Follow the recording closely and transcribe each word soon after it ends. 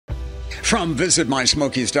From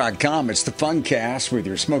visitmysmokies.com, it's the Funcast with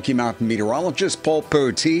your Smoky Mountain meteorologist,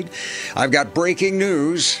 Poteet. I've got breaking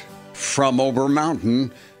news from Ober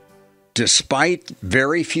Mountain. Despite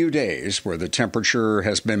very few days where the temperature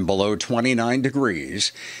has been below 29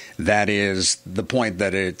 degrees, that is the point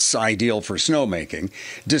that it's ideal for snowmaking.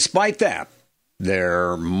 Despite that,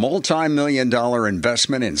 their multi-million-dollar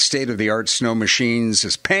investment in state-of-the-art snow machines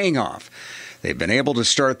is paying off. They've been able to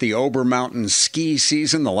start the Ober Mountain ski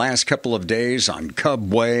season the last couple of days on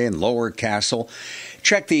Cub Way and Lower Castle.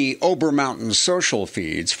 Check the Ober Mountain social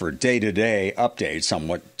feeds for day-to-day updates on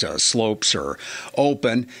what slopes are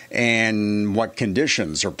open and what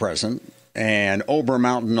conditions are present. And Ober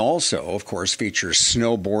Mountain also, of course, features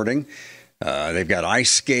snowboarding. They've got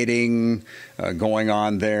ice skating going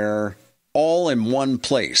on there, all in one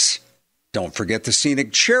place. Don't forget the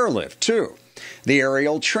scenic chairlift, too. The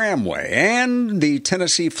aerial tramway, and the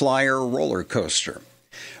Tennessee Flyer roller coaster.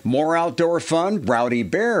 More outdoor fun, Rowdy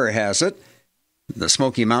Bear has it. The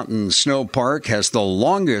Smoky Mountain Snow Park has the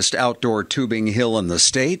longest outdoor tubing hill in the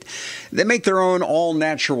state. They make their own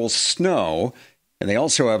all-natural snow, and they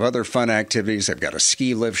also have other fun activities. They've got a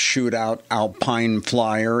ski lift shootout, alpine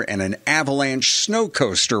flyer, and an avalanche snow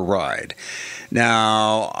coaster ride.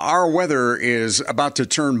 Now, our weather is about to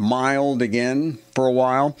turn mild again for a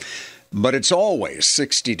while, but it's always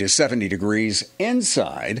 60 to 70 degrees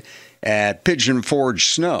inside at Pigeon Forge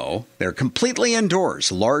Snow. They're completely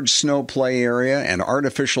indoors, large snow play area and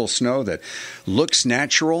artificial snow that looks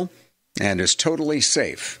natural and is totally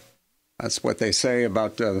safe. That's what they say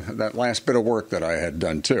about that last bit of work that I had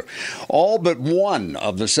done, too. All but one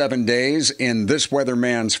of the 7 days in this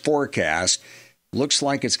weatherman's forecast looks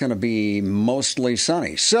like it's going to be mostly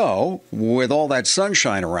sunny. So, with all that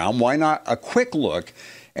sunshine around, why not a quick look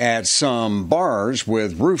at some bars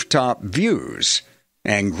with rooftop views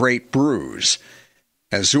and great brews.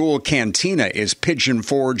 Azul Cantina is Pigeon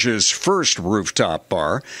Forge's first rooftop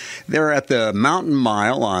bar. They're at the Mountain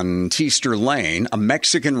Mile on Teaster Lane, a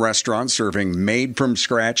Mexican restaurant serving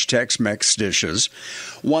made-from-scratch Tex-Mex dishes.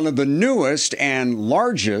 One of the newest and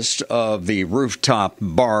largest of the rooftop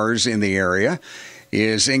bars in the area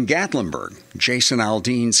is in Gatlinburg. Jason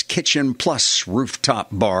Aldean's Kitchen Plus Rooftop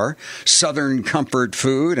Bar, Southern comfort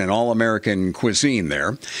food and all-American cuisine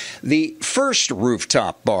there. The first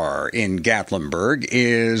rooftop bar in Gatlinburg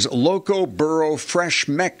is Loco Burro Fresh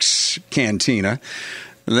Mex Cantina.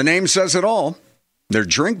 The name says it all. Their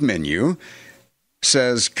drink menu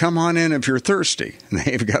says, come on in if you're thirsty.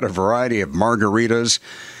 They've got a variety of margaritas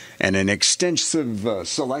and an extensive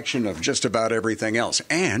selection of just about everything else.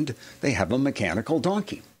 And they have a mechanical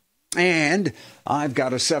donkey. And I've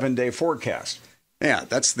got a 7-day forecast. Yeah,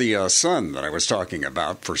 that's the sun that I was talking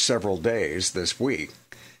about for several days this week.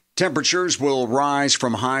 Temperatures will rise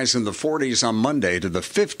from highs in the 40s on Monday to the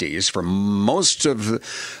 50s for most of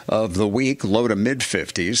the week, low to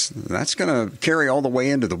mid-50s. That's going to carry all the way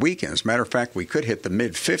into the weekend. As a matter of fact, we could hit the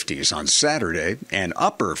mid-50s on Saturday and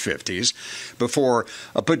upper 50s before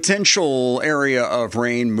a potential area of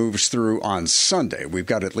rain moves through on Sunday. We've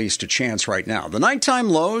got at least a chance right now. The nighttime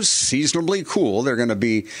lows, seasonably cool. They're going to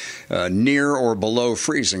be near or below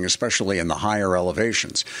freezing, especially in the higher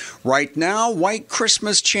elevations. Right now, white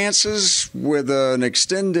Christmas chances with an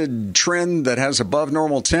extended trend that has above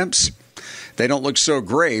normal temps. They don't look so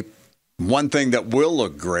great. One thing that will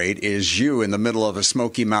look great is you in the middle of a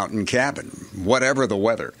Smoky Mountain cabin, whatever the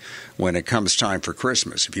weather, when it comes time for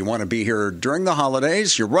Christmas. If you want to be here during the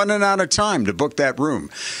holidays, you're running out of time to book that room.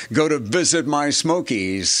 Go to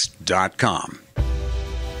visitmysmokies.com.